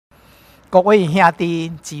各位兄弟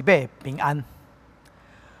姊妹平安。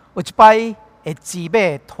有一摆的姊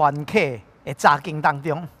妹团契的查经当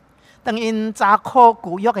中，当因查考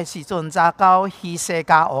旧约的时阵，查到希西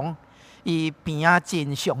家王，伊病啊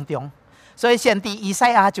真伤重，所以先知以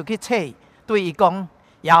赛亚就去找伊，对伊讲：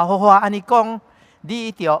耶和华安尼讲，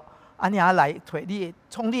你着安尼来找你，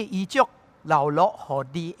从你衣足流落互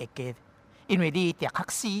你的家，因为你的确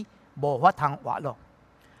死，无法通活落。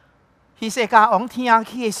希西家王听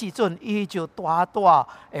起的时阵，伊就大大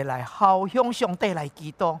的来效向上帝来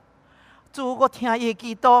祈祷。主我听伊的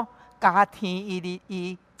祈祷，加添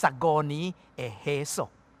伊15年的岁数。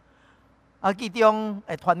其中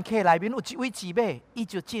的团契内面有一位姊妹，伊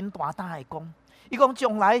就真大胆的讲，伊讲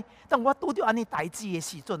将来当我拄着安尼代志的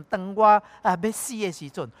时阵，当我要死的时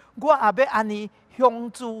阵，我也要安尼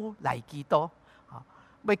向主来祈祷，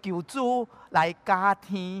要求主来加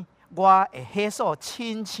添。我的岁数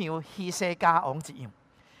亲像希西家王一样，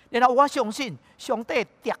然后我相信上帝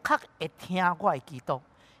的确会听我的祈祷，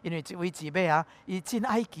因为这位姊妹啊，伊真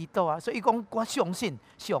爱祈祷啊，所以讲我相信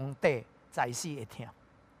上帝在世会听。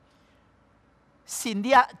信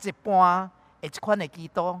了一般的这款的祈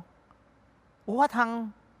祷，有法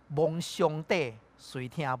通望上帝随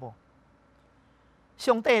听无？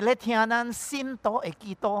上帝咧听咱信徒的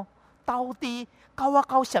祈祷，到底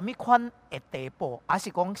到什么款的地步，还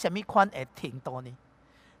是讲什么款的程度呢？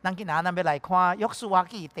咱今仔咱要来看《约书亚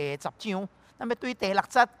记》第10章，咱要对第6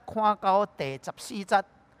节看到第14节，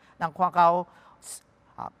咱看到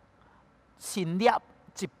信了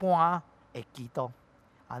一般的祈祷。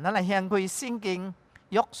咱来先开圣经《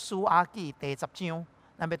约书亚记》第10章，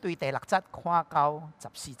咱要对第6节看到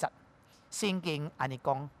14节。圣经安尼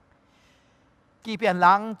讲：欺骗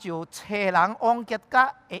人就找人往结果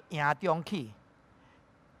的营中去。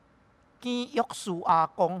见约书亚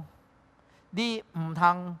讲：你毋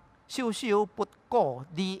通袖手不顾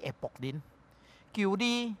你的仆人，求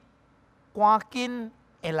你赶紧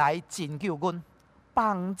会来拯救阮，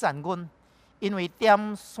帮赞阮，因为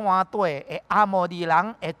踮山底的阿摩利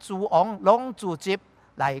人的诸王拢聚集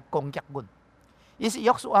来攻击阮。于是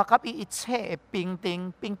约书亚甲伊一切的兵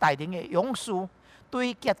丁并带领的勇士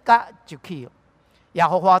对结果就去了。耶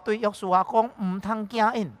和华对约书亚讲：毋通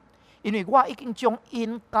惊因。因为我已经将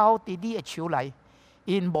因交伫你的手内，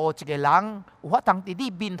因无一个人有法通伫你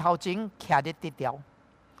面头前徛得得牢。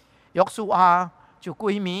约书亚就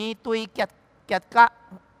规暝对结果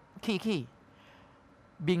去，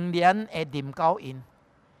明年会临到因。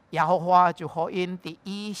耶和华就予因伫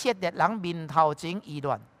以色列人面头前议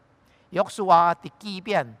乱。约书亚伫基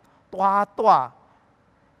遍大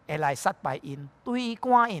会来杀败因，对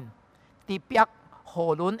赶因，伫逼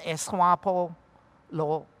何伦的山坡。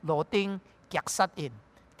路顶击杀因，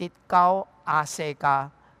直到阿西加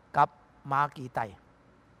甲马基带，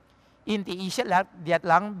因伫以色列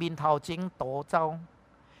人面头前逃走。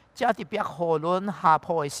这伫逼何伦下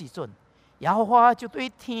坡的时阵，耶和华就对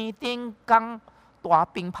天顶降大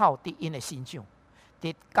冰雹伫因的身上，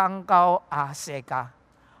直降到阿西加，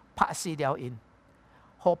拍死了因。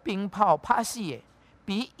互冰雹拍死的，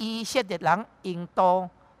比以色列人因刀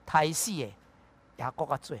杀死的也搁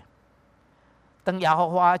较多。当耶和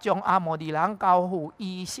华将阿摩利人交付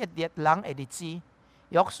以色列人的日子，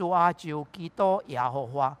约书亚就祈祷耶和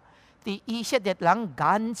华，伫以色列人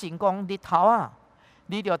眼前讲：日头啊，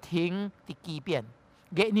你着停伫基遍；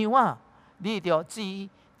月亮啊，你着指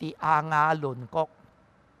伫阿雅伦国。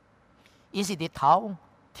伊是日头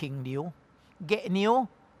停留，月亮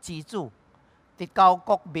止住，直到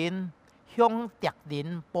国民向敌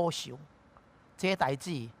人报仇。这代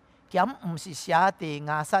志，敢毋是写伫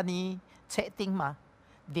亚萨尼册顶嘛？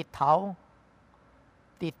日头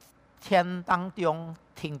伫天当中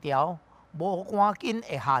停调，无赶紧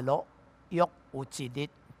会下落，约有一日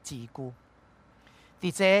之久。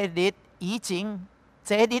伫这日以前，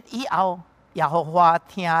这日以后，耶和华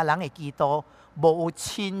听人的祈祷，无有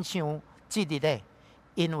亲像这日的，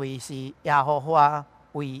因为是耶和华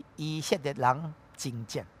为以色列人征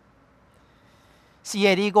战。是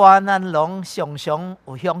的，你我咱拢常常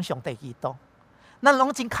有向上帝祈祷。咱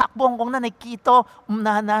拢真渴望讲，咱的祈祷毋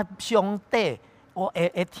但上帝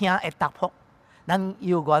会听会答复，咱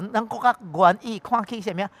又咱更加愿意看起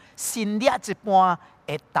什么新列一般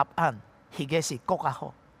的答案，迄个是更加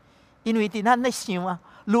好。因为伫咱咧想啊，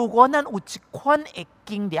如果咱有一款的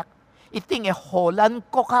经历，一定会互咱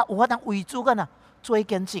更加有法通为主干做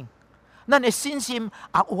见证，咱的信心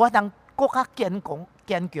也有法通更加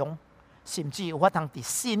坚强，甚至有法通伫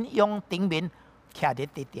信仰顶面徛得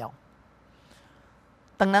得牢。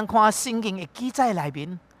当咱看圣经的记载内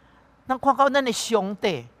面，咱看到咱的上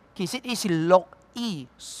帝，其实伊是乐意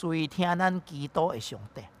垂听咱祈祷的上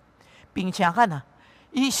帝，并且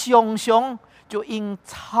伊常常就用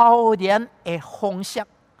操练的方式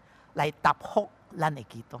来答复咱的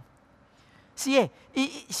基督。是诶，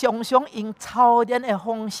伊常常用操练的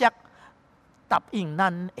方式答应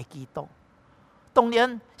咱的基督。当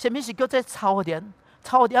然，什么是叫做操练？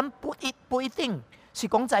操练不一定是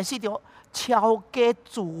讲在是着超过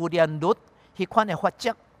自然律迄款的法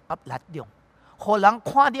则和力量，互人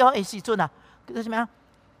看到的时阵啊，叫做什么啊？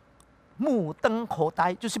目瞪口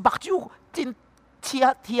呆，就是目睭真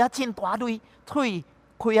贴真大蕊，腿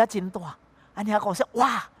开啊真大，安尼讲说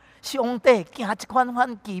哇，上帝行一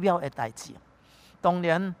款奇妙的代志。当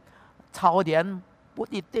然，操练不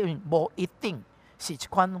一定，无一定是一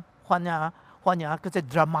款反正叫做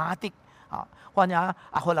dramatic 啊，反正啊，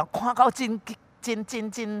互人看到真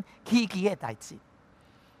稀奇的代志。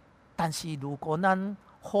但是如果咱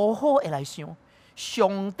好好的来想，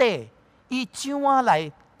上帝伊怎样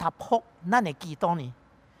来答复咱的基督呢？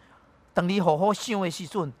当你好好想的时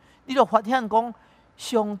阵，你就发现讲，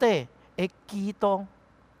上帝的基督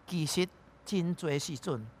其实真侪时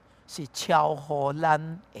阵是超乎咱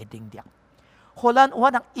的能力，互咱有法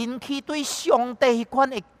通引起对上帝迄款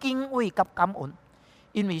的敬畏甲感恩，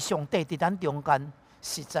因为上帝伫咱中间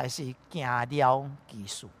实在是行了奇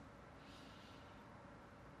事。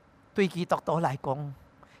对基督徒来讲，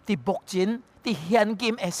伫目前伫现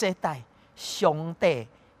今的世代，上帝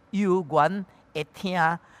有缘会听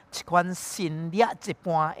一款新约一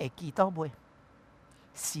般的基督吗？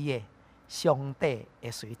是的，上帝会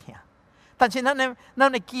随听。但是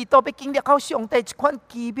咱的基督要经历到上帝一款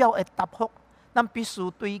奇妙的答复，咱必须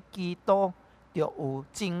对基督要有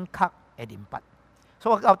正确的明白。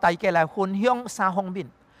所以我甲大家来分享3方面。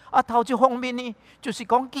头一方面呢，就是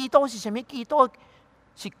讲基督是啥物？基督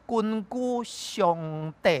是根据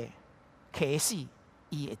上帝启示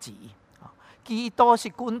伊的旨意。基督是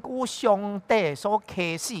根据上帝所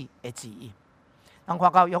启示的旨意。咱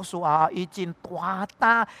看到约书亚，伊真大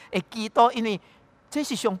胆的基督，因为这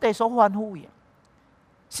是上帝所吩咐的，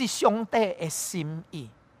是上帝的心意。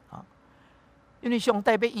因为上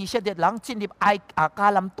帝要以色列人进入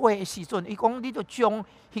迦南地的时阵，伊讲你就将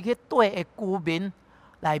迄个地的居民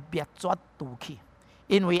来灭绝除去，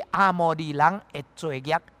因为阿摩利人的罪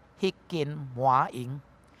孽迄间满盈。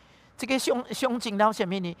这个象征了什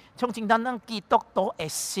么呢？象征咱基督徒的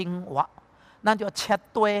生活，咱就彻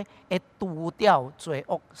底的除掉罪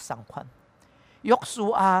恶相款。约书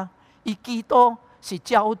亚伊基督是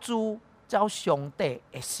照上帝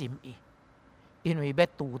的心意，因为要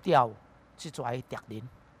除掉即跩敌人。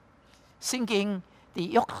圣经伫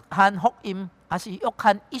约翰福音，还是约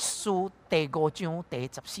翰一书第5章第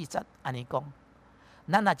14节，安尼讲：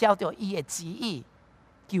咱若照着伊的旨意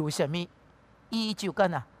求什么，伊就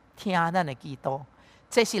敢听咱的基督。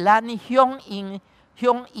这是咱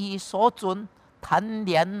向伊所存贪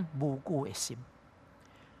恋无辜的心。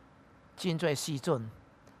真侪时阵，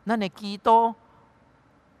咱的基督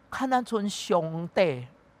看咱像上帝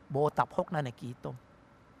无答复咱的基督，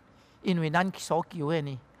因为咱所求的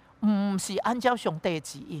呢，毋是按照上帝的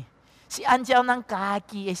旨意，是按照咱家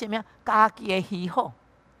己的什么？家己的喜好。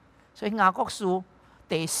所以雅各书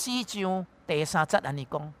第4章第3节安尼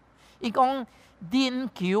讲，伊讲恁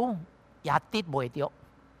求也得袂着，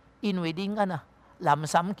因为恁蓝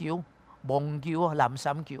三求、妄求、蓝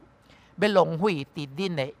三求，要浪费伫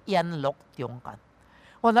恁的眼目中间。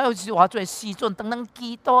我哪有是偌侪时阵，当咱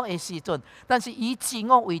基督的时阵，但是以自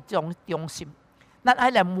我为中心，咱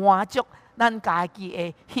爱来满足咱家己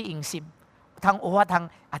的虚荣心，有法通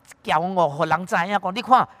骄傲，互人知影讲，你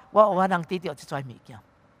看我有法通得到即跩物件。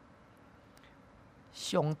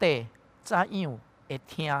上帝怎样会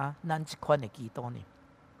听咱即款的基督呢？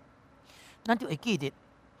咱就会记得，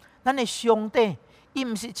咱的上帝，伊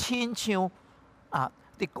毋是亲像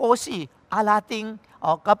伫故事阿拉丁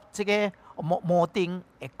甲这个摩丁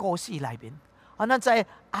的故事内面，咱知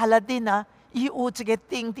阿拉丁伊有一个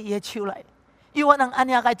钉伫个手内，伊有法通安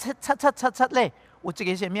尼个擦咧，有一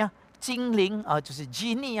个什么精灵就是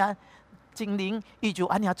genie 精灵，伊就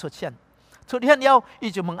安尼出现了，伊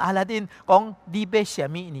就问阿拉丁讲：你要什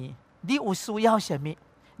么呢？你有需要什么？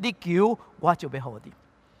你求，我就要互你。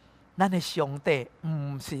咱的上帝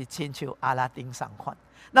毋是亲像阿拉丁同款，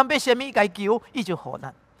咱要什么该求，伊就互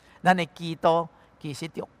咱。咱的基督其实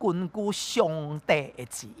就根据上帝的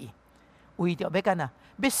旨意，为着要干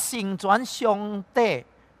要成全上帝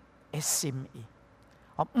的心意。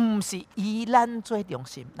毋是以咱做中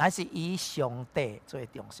心，乃是以上帝做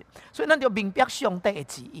中心。所以咱就明白上帝的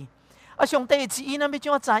旨意。上帝的旨意，咱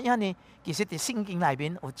要怎知影呢？其实伫圣经内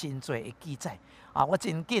面有真侪的记载。我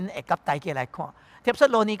真紧会甲大家来看。帖撒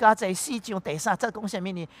罗尼迦第4章第3节讲什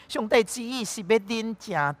么呢？上帝旨意是要恁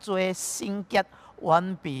诚做圣洁、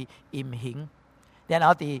完备、淫行。然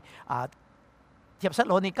后伫帖撒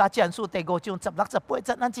罗尼迦前书第5章16、18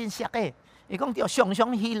节，咱真熟诶。伊讲着常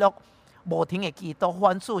常喜乐，无停的祈祷，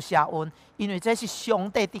凡事谢恩，因为这是上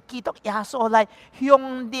帝伫基督耶稣内向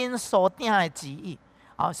恁所定的旨意。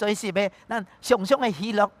所以是要咱常常的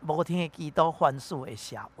喜乐，无停的祈祷，凡事的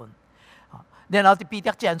谢恩。然后伫彼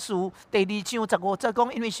得前书第2章15节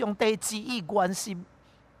讲，因为上帝旨意原是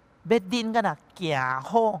要恁个行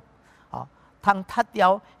好，通脱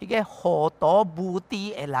掉迄个糊涂无知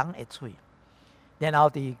的人的嘴。然后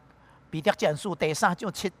伫彼得前书第3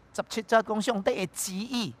章17节讲，上帝的旨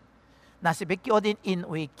意，若是要叫恁因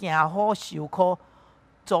为行好受苦，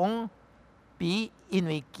总比因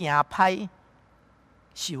为行歹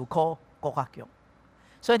受苦更较强。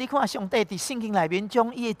所以你看，上帝伫圣经内面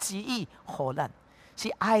将伊的旨意予咱，是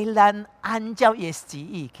爱咱按照伊的旨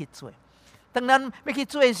意去做。当咱要去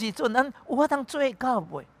做的时阵，咱有法通做到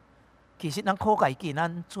袂？其实咱靠家己，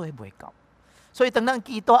咱做袂到。所以当咱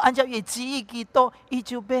祈祷，按照伊的旨意祈祷，伊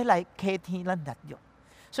就要来开天咱力量。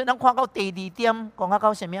所以咱看到第2点，讲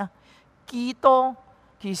到什么啊？祈祷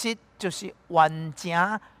其实就是完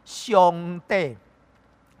成上帝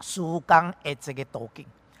施工的一个途径。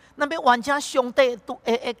咱要完成上帝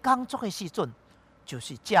的工作的时阵，就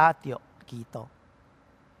是借着祈祷。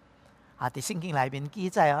伫圣经内面记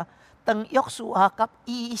载啊，当约书亚甲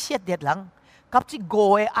以色列人甲这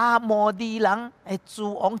5个阿摩利人的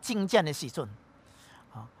诸王征战的时阵，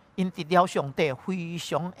因得了上帝非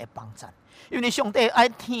常的帮助，因为上帝爱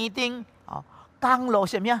天顶降落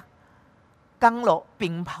什么？降落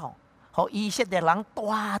冰雹，互以色列人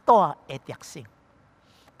大大的得胜。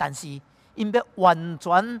但是因要完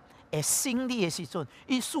全的胜利的时阵，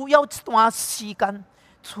伊需要一段时间，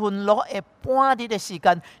存落的半日的时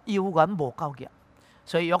间，犹原无够格。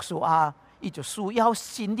所以约书亚伊就需要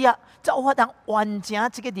心力，才有法通完成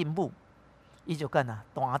这个任务。伊就干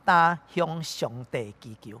大胆向上帝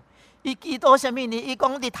祈求。伊祈祷什么呢？伊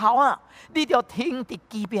讲日头啊，你着停伫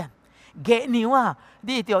基边；月亮啊，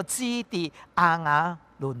你着指伫阿雅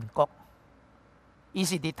伦国。伊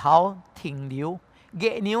是日头停留，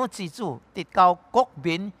月亮之主直到国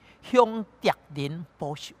民向敌人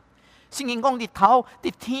报仇。圣经讲日头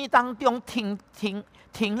伫天当中停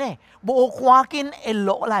咧，无赶紧会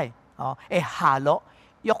落来，会下落。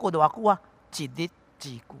约过偌久啊？一日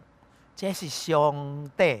之久。这是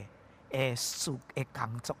上帝的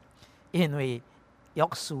工作，因为约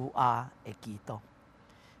书亚的祈祷。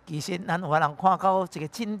其实咱有法通看到一个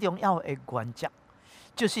真重要的原则，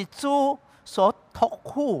就是主所托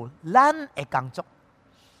付咱的工作，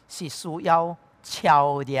是需要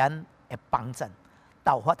超然的帮助，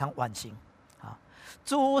才有法通完成。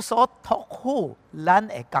主所托付咱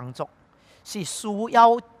的工作，是需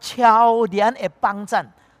要超然的帮助，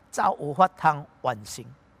才有法通完成。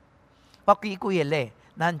我举几个例，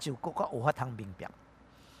咱就更加有法通明白。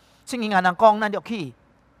圣经安怎讲，咱就去，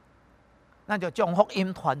咱就将福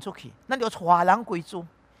音传出去，咱就带人归主。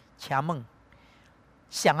请问，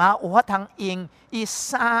谁啊有法通用伊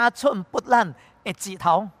3寸不烂的指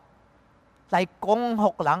头来讲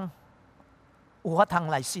服人，有法通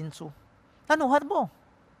来信主？咱有法无？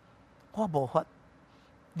我无法，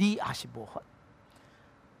你也是无法。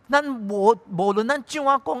咱无论咱怎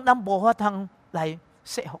啊讲，咱无法通来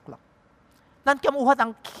说服人。咱兼有法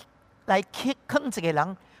通来去劝一个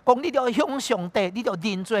人，讲你着向上帝，你着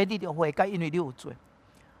认罪，你着悔改，因为你有罪。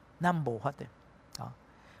咱无法的。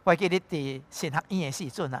我记得伫神学院的时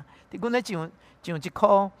阵啊，阮咧上一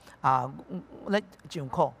课咧上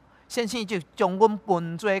课，先生就将阮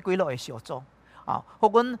分做几落个小组互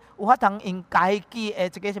阮有法通用家己的一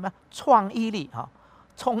个什么创意力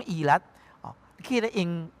创意力去咧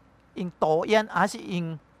用导演还是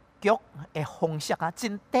用剧的方式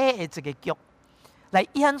真短的一个剧。来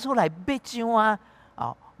演出来要怎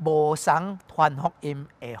无伤传福音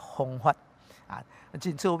的方法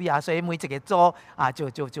真趣味所以每一个组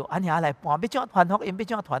就安尼来办，要怎传福音，要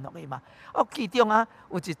怎传福音嘛。其中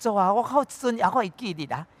有一组我好准也可以记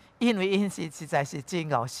得因为因实在是真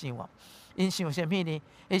够想因想什么呢？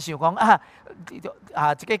因想讲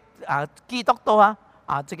这个基督徒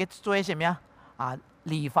这个做什么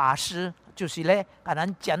理发师，就是咧甲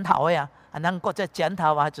咱剪头的咱国在剪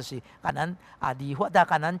头就是甲咱理发甲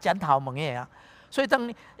咱剪头毛的所以当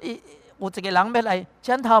有一个人要来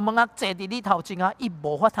剪头毛坐伫你头前伊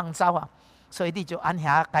无法通走所以你就按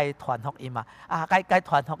遐该传福音该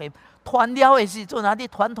传福音，传了的时阵你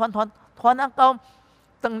传到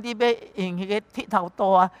当你要用迄个剃头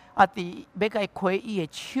刀伫要甲伊开伊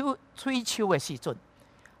的喙鬚的时阵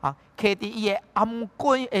揢伫伊的颔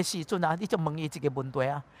骨的时阵你就问伊一个问题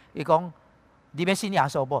伊讲你要信耶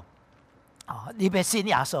稣无？你要信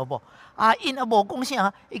耶稣无？因无讲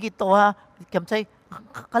啥，伊个刀兼且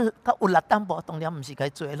较有力淡薄，当然毋是该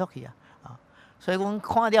做落去啊。所以阮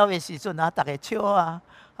看了的时阵啊，逐个笑啊，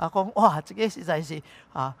讲哇，这个实在是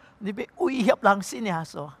你要威胁人信耶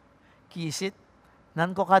稣。其实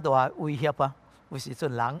咱搁较大的威胁啊，有时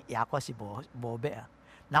阵人也阁是无要啊。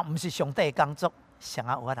人毋是上帝的工作，谁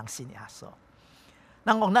有法通信耶稣？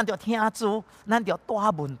人讲咱着听主，咱着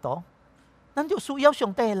大门徒，咱着需要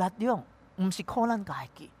上帝的力量，毋是靠咱家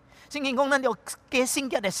己。圣经讲，咱着过圣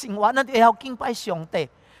洁的生活，咱着会晓敬拜上帝。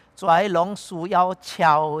跩拢需要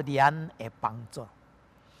超然的帮助。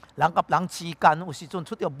人甲人之间有时阵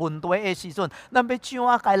出着问题的时阵，咱要怎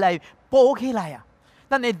啊该来补起来啊？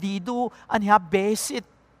咱的儿女安遐迷失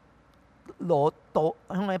路途，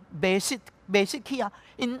迷失去啊！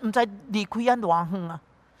因毋知离开咱偌远啊！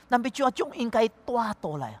咱要怎啊将因该带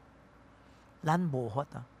倒来啊？咱无法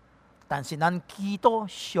啊！但是咱祈祷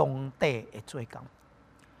上帝会做工。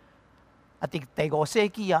伫第5世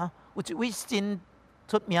纪啊，有一位真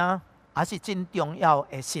出名也是真重要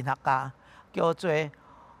的神学家，叫做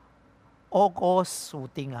奥古斯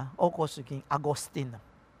丁啊，奥古斯丁啊。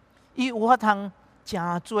伊有法通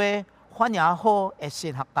真多反映好的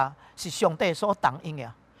神学家，是上帝所动用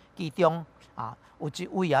的。其中有一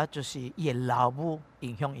位就是伊的老母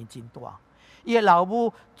影响伊真大。伊的老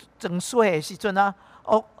母从细的时阵啊，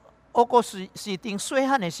奥古斯丁细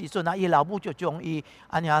汉的时阵啊，伊老母就将伊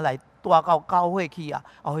安尼来带到教会去啊，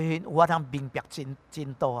有法通明白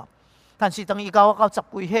真多啊。但是当伊到10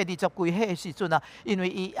几岁、20几岁的时阵啊，因为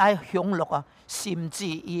伊爱享乐啊，甚至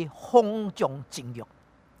伊放纵情欲，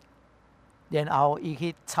然后伊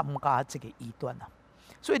去参加这个异端啊，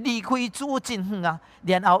所以离开主真远啊。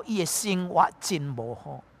然后伊的生活真无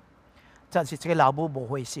好，但是这个老母无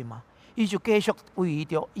灰心啊，伊就继续为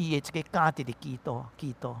着伊的这个家庭的祈祷。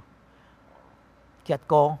结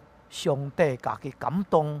果上帝家己感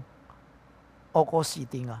动奥古斯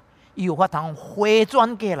丁啊，伊有法通回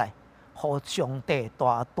转过来，互上帝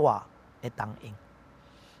大的动用。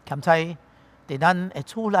兼在伫咱的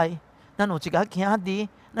厝内，咱有一个兄弟，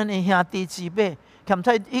咱的兄弟姊妹，兼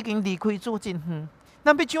在已经离开主真远，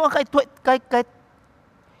咱要怎啊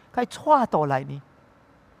该带倒来呢？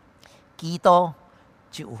祈祷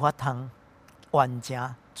就有法通完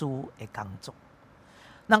成主的工作。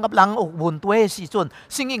人甲人有问题的时阵，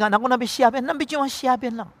圣经讲咱要赦免，咱要怎啊赦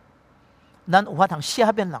免人？咱有法通赦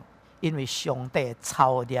免人，因为上帝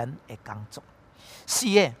超然的工作。是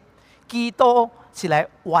的，基督是来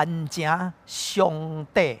完成上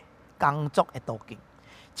帝工作的途径。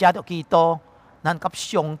借着基督，咱甲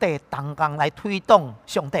上帝同工来推动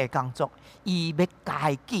上帝的工作。伊要家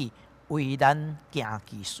己为咱行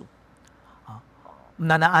其事。毋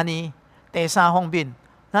单安尼，第三方面，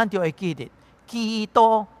咱就会记得。基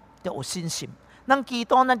督就有信心，咱基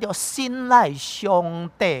督咱就信赖上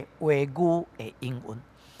帝话语的应允。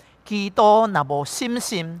基督若无信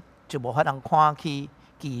心，就无法通看起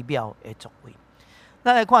奇妙的作为。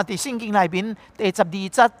咱来看伫圣经内面第12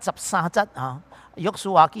节、13节约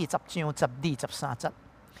书亚记10章12、13节，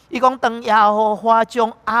伊讲当耶和华将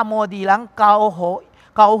阿摩利人交付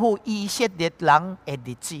以色列人的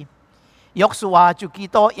日子，约书亚就记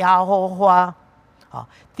到耶和华。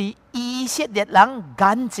伫以色列人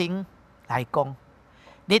眼前来讲，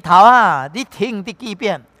日头啊，你停伫几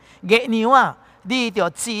遍；月亮啊，你就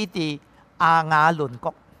指伫阿雅伦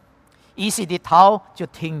国。于是日头就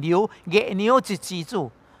停留，月亮就指住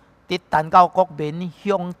伫但到国民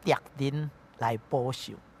向敌人来报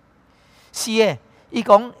仇。是的，伊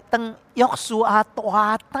讲当约书亚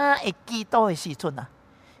大胆的祈祷的时阵啊，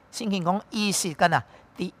圣经讲伊是干啊，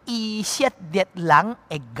伫以色列人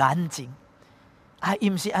的眼前。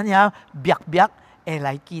伊毋是安尼默默的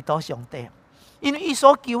来祈祷上帝，因为伊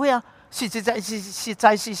所求的实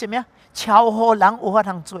在是什么啊？超乎人有法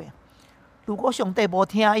通做。如果上帝无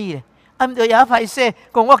听伊咧，毋着也歹势，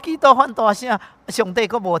讲我祈祷反大声，上帝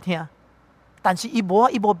阁无听。但是伊无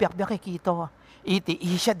默默的祈祷啊，伊伫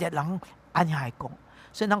以色列人安尼来讲，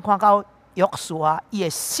所以咱看到约书亚伊的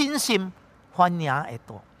信心反映会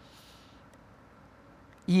大，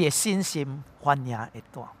伊的信心反映会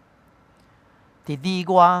大。伫里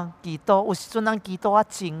外祈祷，有时阵咱祈祷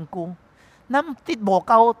真久，咱得无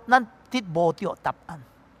到，咱得无着答案。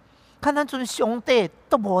看咱阵上帝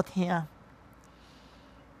都无听，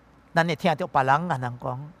咱会听到别人甲咱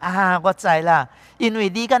讲我知啦，因为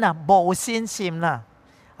你敢若无信心啦。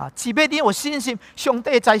只要你有信心，上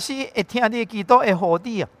帝在时会听你的祈祷，会护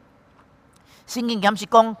你啊。圣经严是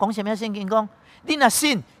讲什么？圣经讲，你若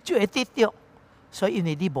信就会得到，所以因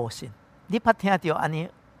为你无信，你捌听到安尼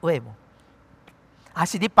话无？还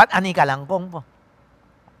是你捌安尼甲人讲无？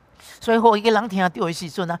所以，互伊个人听到的时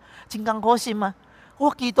阵真艰苦心啊！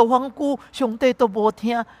我祈祷很久，上帝都无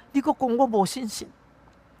听，你阁讲我无信心。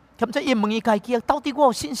兼且伊问伊家己啊，到底我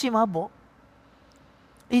有信心啊无？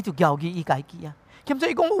伊就交给伊家己啊。兼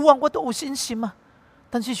且伊讲有啊，我都有信心啊。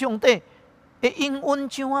但是上帝的应允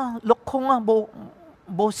像啊，落空啊，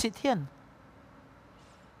无实现，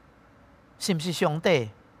是毋是上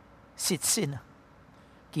帝实信啊？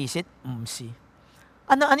其实毋是。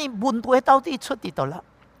安尼问题到底出伫倒啦？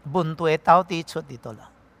问题到底出伫倒啦？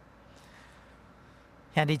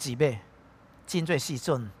兄弟姊妹，真侪时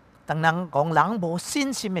阵，当人讲人无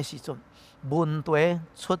信心的时阵，问题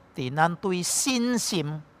出伫咱对信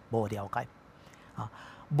心无了解。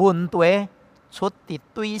问题出伫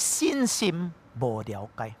对信心无了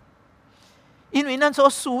解，因为咱所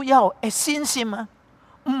需要的信心啊，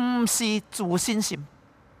毋是自信心。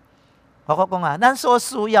我讲啊，咱所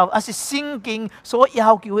需要是圣经所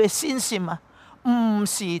要求的信心啊，毋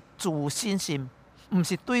是自信心，毋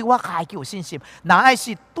是对我家己有信心，乃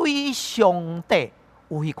是对上帝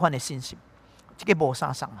有迄款的信心。这个无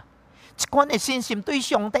相同啊！这款的信心，对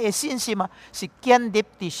上帝的信心啊，是建立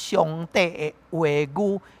伫上帝的话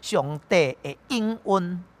语、上帝的应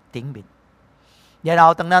允顶面。然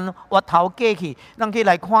后当咱回头过去，咱去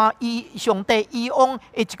来看上帝以往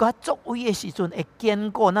的一个作为的时阵，会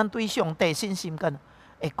坚固咱对上帝的信心感，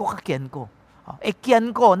会更加坚固，会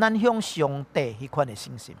坚固咱向上帝迄款的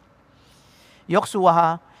信心。约书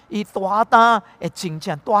亚伊大胆会真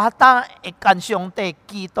正大胆会跟上帝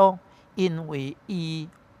祈祷，因为伊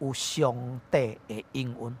有上帝的应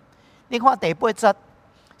允。你看第8节，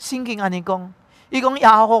圣经安尼讲，伊讲耶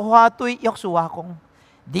和华对约书亚讲。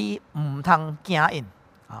你毋通惊因，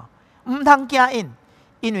毋通惊因，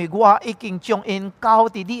因为我已经将因交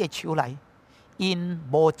伫你的手内，因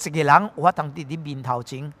无一个人有法通伫你面头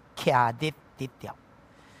前徛得掉。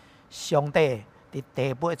上帝伫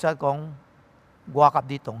第8节讲，我甲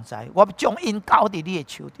你同在，我将因交伫你的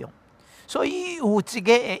手中。所以有一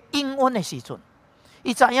个会应允的时阵，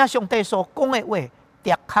伊知影上帝所讲的话，的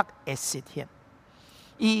确会实现。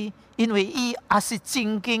因为伊也是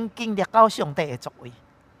真经历到上帝的作为。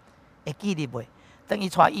会记得袂？当伊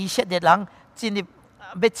带以色列人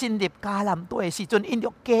要进入迦南地的时阵，因着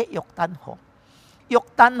过约旦河。约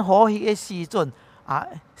旦河迄个时阵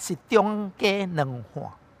是中间两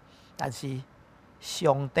岸，但是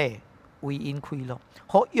上帝为因开路，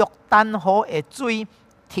互约旦河的水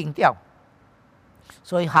停掉，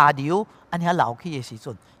所以下流安尼流去的时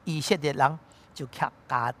阵，以色列人就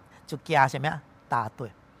行什么大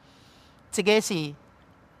队。这个是。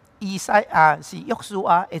是约书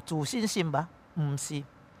亚的自信心吧？毋是。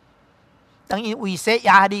当伊为说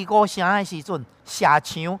耶利哥城的时阵，城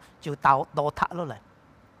墙就倒塌落来。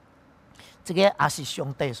这个也是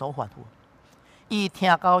上帝所吩咐。伊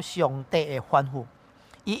听到上帝的吩咐，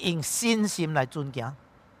伊用信心来遵行，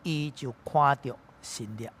伊就看到神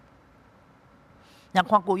力。人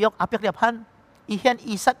看旧约亚伯拉罕，伊显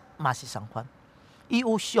以撒嘛是相款，伊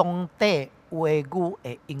有上帝话语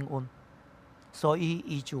的应允。所以，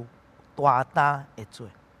伊就大胆会做。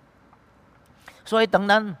所以，当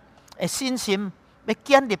咱的信心要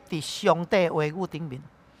建立伫上帝话语顶面，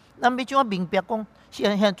咱要怎啊明白讲？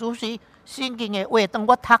现主是圣经的话，当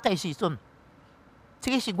我读的时阵，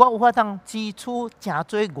这个是我有法通支取诚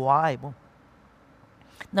多外的无？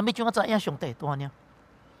咱要怎啊知影上帝多呢？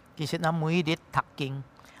其实，咱每日读经，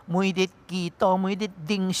每日祈祷，每日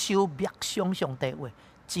灵修默想上帝话，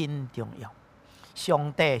真重要。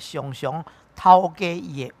上帝常常透过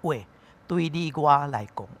伊的话，对你我来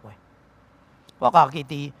讲话。我家己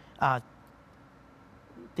伫我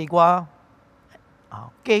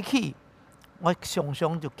过去，我常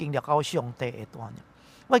常就经历到上帝的带领。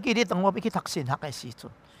我记得当我要去读神学的时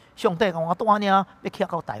阵，上帝甲我带领要去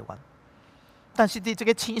到台湾，但是伫这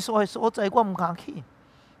个青山的所在，我毋敢去。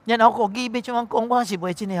然后国语要怎样讲，我是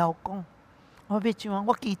袂真会晓讲。我要怎样？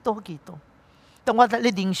我祈祷。当我在咧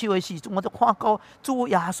灵修的时阵，我就看到主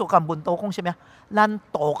耶稣甲问道讲什么？咱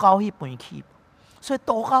渡到迄边去，所以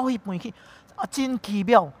渡到迄边去，真奇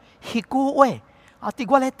妙。迄句话伫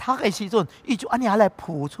我咧读的时阵，伊就安尼来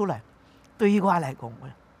浮出来。对于我来讲话，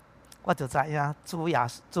我就知影主耶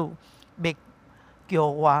稣要叫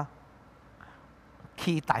我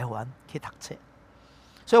去台湾去读册，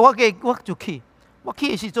所以我就去。我去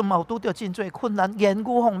的时阵嘛有拄着真多困难，言语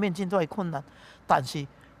方面真多的困难，但是。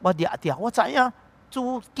我掠着，我知影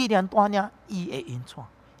主既然带领，伊会引带，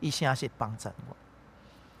伊诚实帮助我。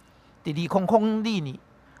伫2002年，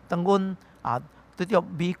当阮对着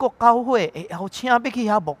美国教会会邀请要去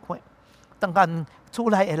遐牧会，当间厝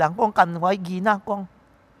内的人讲，跟我囡仔讲，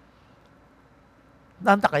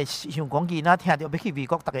咱逐个想讲囡仔听着要去美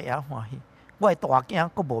国，逐个也欢喜。我的大囝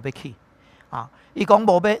佫无要去，伊讲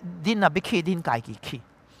无要，恁若要去，恁家己去。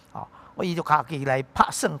伊就家己来拍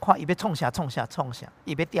算，看伊要创啥，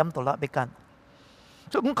伊要点倒落要干。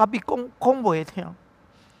所以阮家己讲袂听，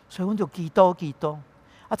所以阮就祈祷。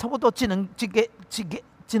啊，差不多一两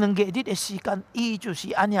个日的时间，伊就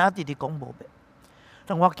是安尼直讲无袂。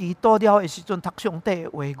当我祈祷了的时阵，读上帝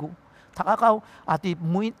的话语，读到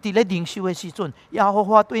伫咧灵修的时阵，耶和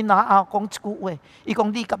华对拿阿讲一句话，伊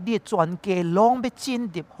讲你甲你的全家拢要进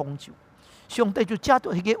入方舟。上帝就借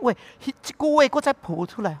着迄个话，一句话搁再抱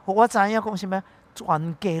出来，互我知影讲啥物，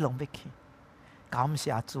全家拢要去。感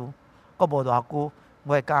谢主，搁无偌久，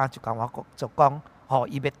我的囝就甲我讲，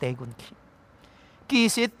伊要缀阮去。其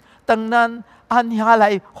实，当咱按下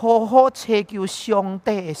来好好祈求上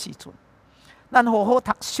帝的时阵，咱好好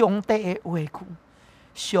读上帝的话语，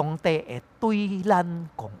上帝会对咱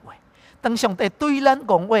讲话。当上帝对咱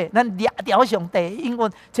讲话，咱掠着上帝的应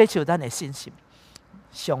允，这就是咱的信心。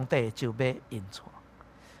上帝就要应错，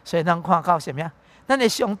所以咱看到什么？咱的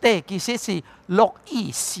上帝其实是乐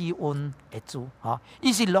意施恩的主，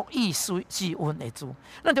伊是乐意施恩的主。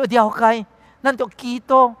咱就了解，咱就祈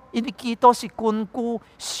祷，因为祈祷是根据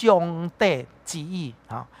上帝旨意，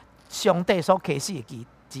上帝所启示的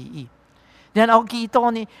旨意。然后祈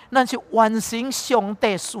祷呢，咱是完成上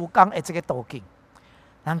帝事工的这个途径。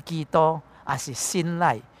咱祈祷也是信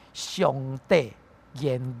赖上帝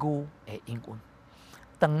言语的应允。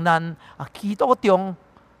当咱祈祷中，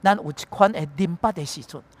咱有一款会明白的时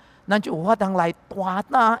阵，咱就有法通来大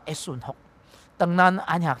胆的顺服。当咱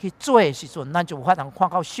安下去做的时阵，咱就有法通看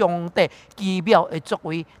到上帝奇妙的作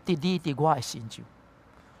为伫你伫我的身上。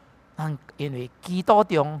咱因为祈祷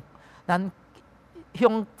中，咱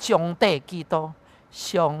向上帝祈祷，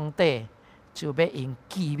上帝就要用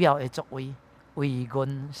奇妙的作为为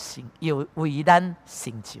咱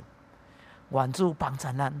成就。愿主帮助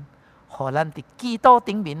咱。互咱伫祈祷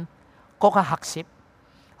顶面，搁较学习，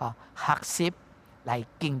学习来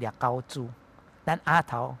经历高主。咱下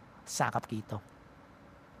头三个祈祷，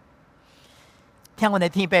听阮的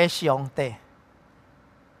天父上帝，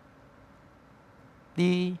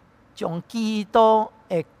你将基督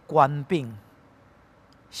的权柄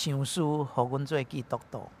赏赐，互阮做基督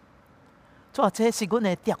徒。这是阮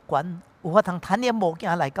的特权，有法通坦然无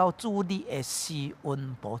惊来到主你的施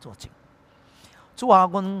恩宝座前。主啊，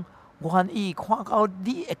阮愿意看到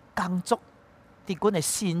你的工作，伫阮的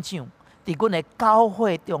身上，伫阮的教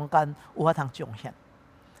会中间有法通彰显。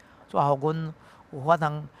主啊，互阮有法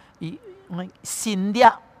通心力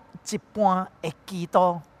一般的祈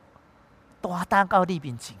祷，大胆到你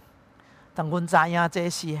面前。当阮知影这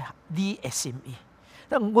是你的心意，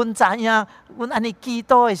当阮知影阮安尼祈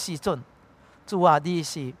祷的时阵，主啊，你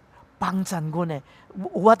是帮助阮的，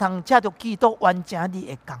有法通借着祈祷完成你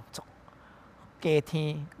的工作。加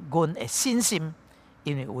添阮的信心，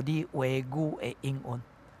因为有你话语的应允，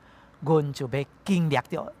阮就要经历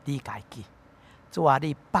着你家己。主啊，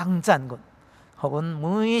你帮助阮，互阮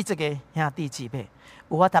每一个兄弟姊妹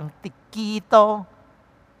有法通伫基督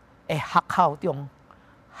的学校中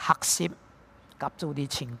学习，甲主你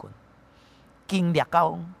亲近，经历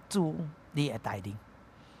到主你的带领。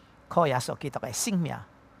靠耶稣基督的圣名，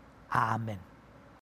阿门。